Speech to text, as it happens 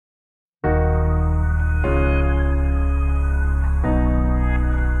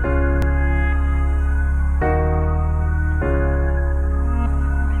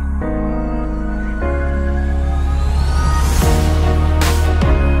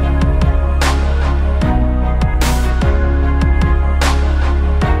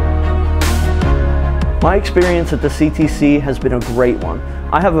My experience at the CTC has been a great one.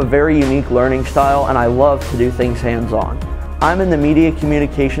 I have a very unique learning style and I love to do things hands-on. I'm in the Media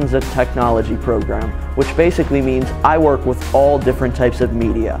Communications and Technology program, which basically means I work with all different types of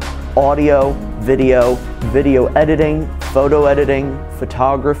media. Audio, video editing, photo editing,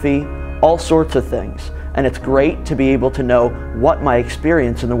 photography, all sorts of things. And it's great to be able to know what my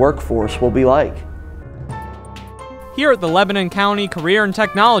experience in the workforce will be like. Here at the Lebanon County Career and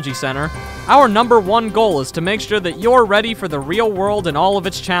Technology Center, our #1 goal is to make sure that you're ready for the real world and all of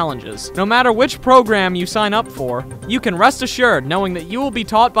its challenges. No matter which program you sign up for, you can rest assured knowing that you will be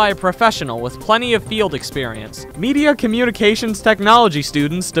taught by a professional with plenty of field experience. Media Communications Technology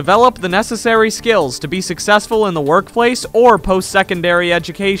students develop the necessary skills to be successful in the workplace or post-secondary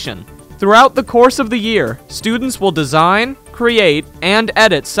education. Throughout the course of the year, students will design, create, and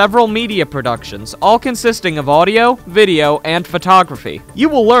edit several media productions, all consisting of audio, video, and photography. You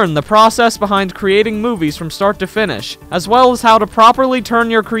will learn the process behind creating movies from start to finish, as well as how to properly turn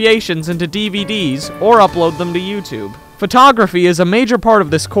your creations into DVDs or upload them to YouTube. Photography is a major part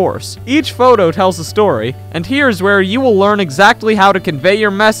of this course. Each photo tells a story, and here's where you will learn exactly how to convey your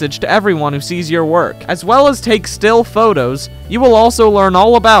message to everyone who sees your work. As well as take still photos, you will also learn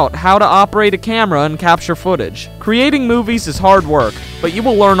all about how to operate a camera and capture footage. Creating movies is hard work, but you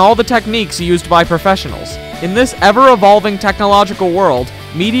will learn all the techniques used by professionals. In this ever-evolving technological world,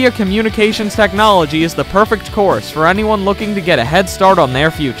 Media Communications Technology is the perfect course for anyone looking to get a head start on their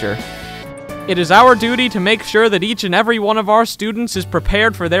future. It is our duty to make sure that each and every one of our students is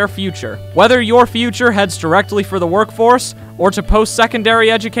prepared for their future. Whether your future heads directly for the workforce or to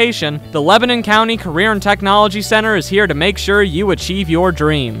post-secondary education, the Lebanon County Career and Technology Center is here to make sure you achieve your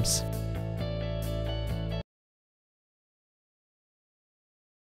dreams.